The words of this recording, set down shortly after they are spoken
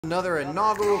Another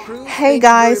inaugural cruise. Hey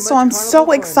guys, so I'm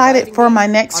so excited for my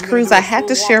next cruise. I had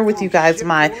to share with you guys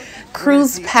my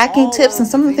cruise packing tips and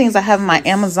some of the things I have in my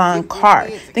Amazon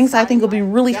cart. Things I think will be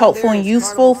really helpful and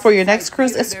useful for your next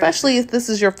cruise, especially if this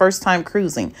is your first time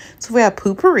cruising. So we have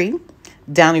Poo-Pourri,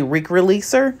 Downy Reek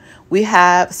Releaser. We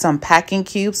have some packing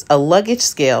cubes, a luggage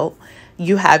scale.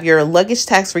 You have your luggage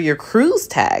tags for your cruise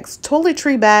tags,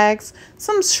 toiletry bags,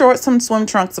 some shorts, some swim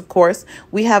trunks, of course.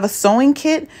 We have a sewing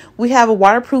kit. We have a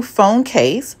waterproof phone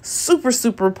case, super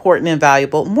important and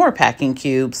valuable. More packing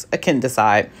cubes, I can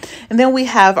decide. And then we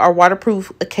have our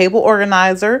waterproof cable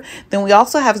organizer. Then we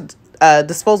also have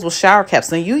disposable shower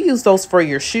caps. Now you use those for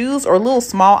your shoes or little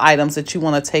small items that you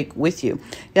want to take with you.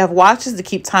 You have watches to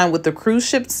keep time with the cruise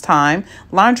ship's time,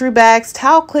 laundry bags,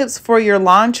 towel clips for your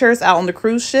lawn chairs out on the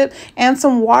cruise ship, and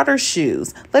some water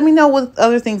shoes. Let me know what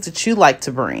other things that you like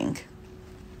to bring.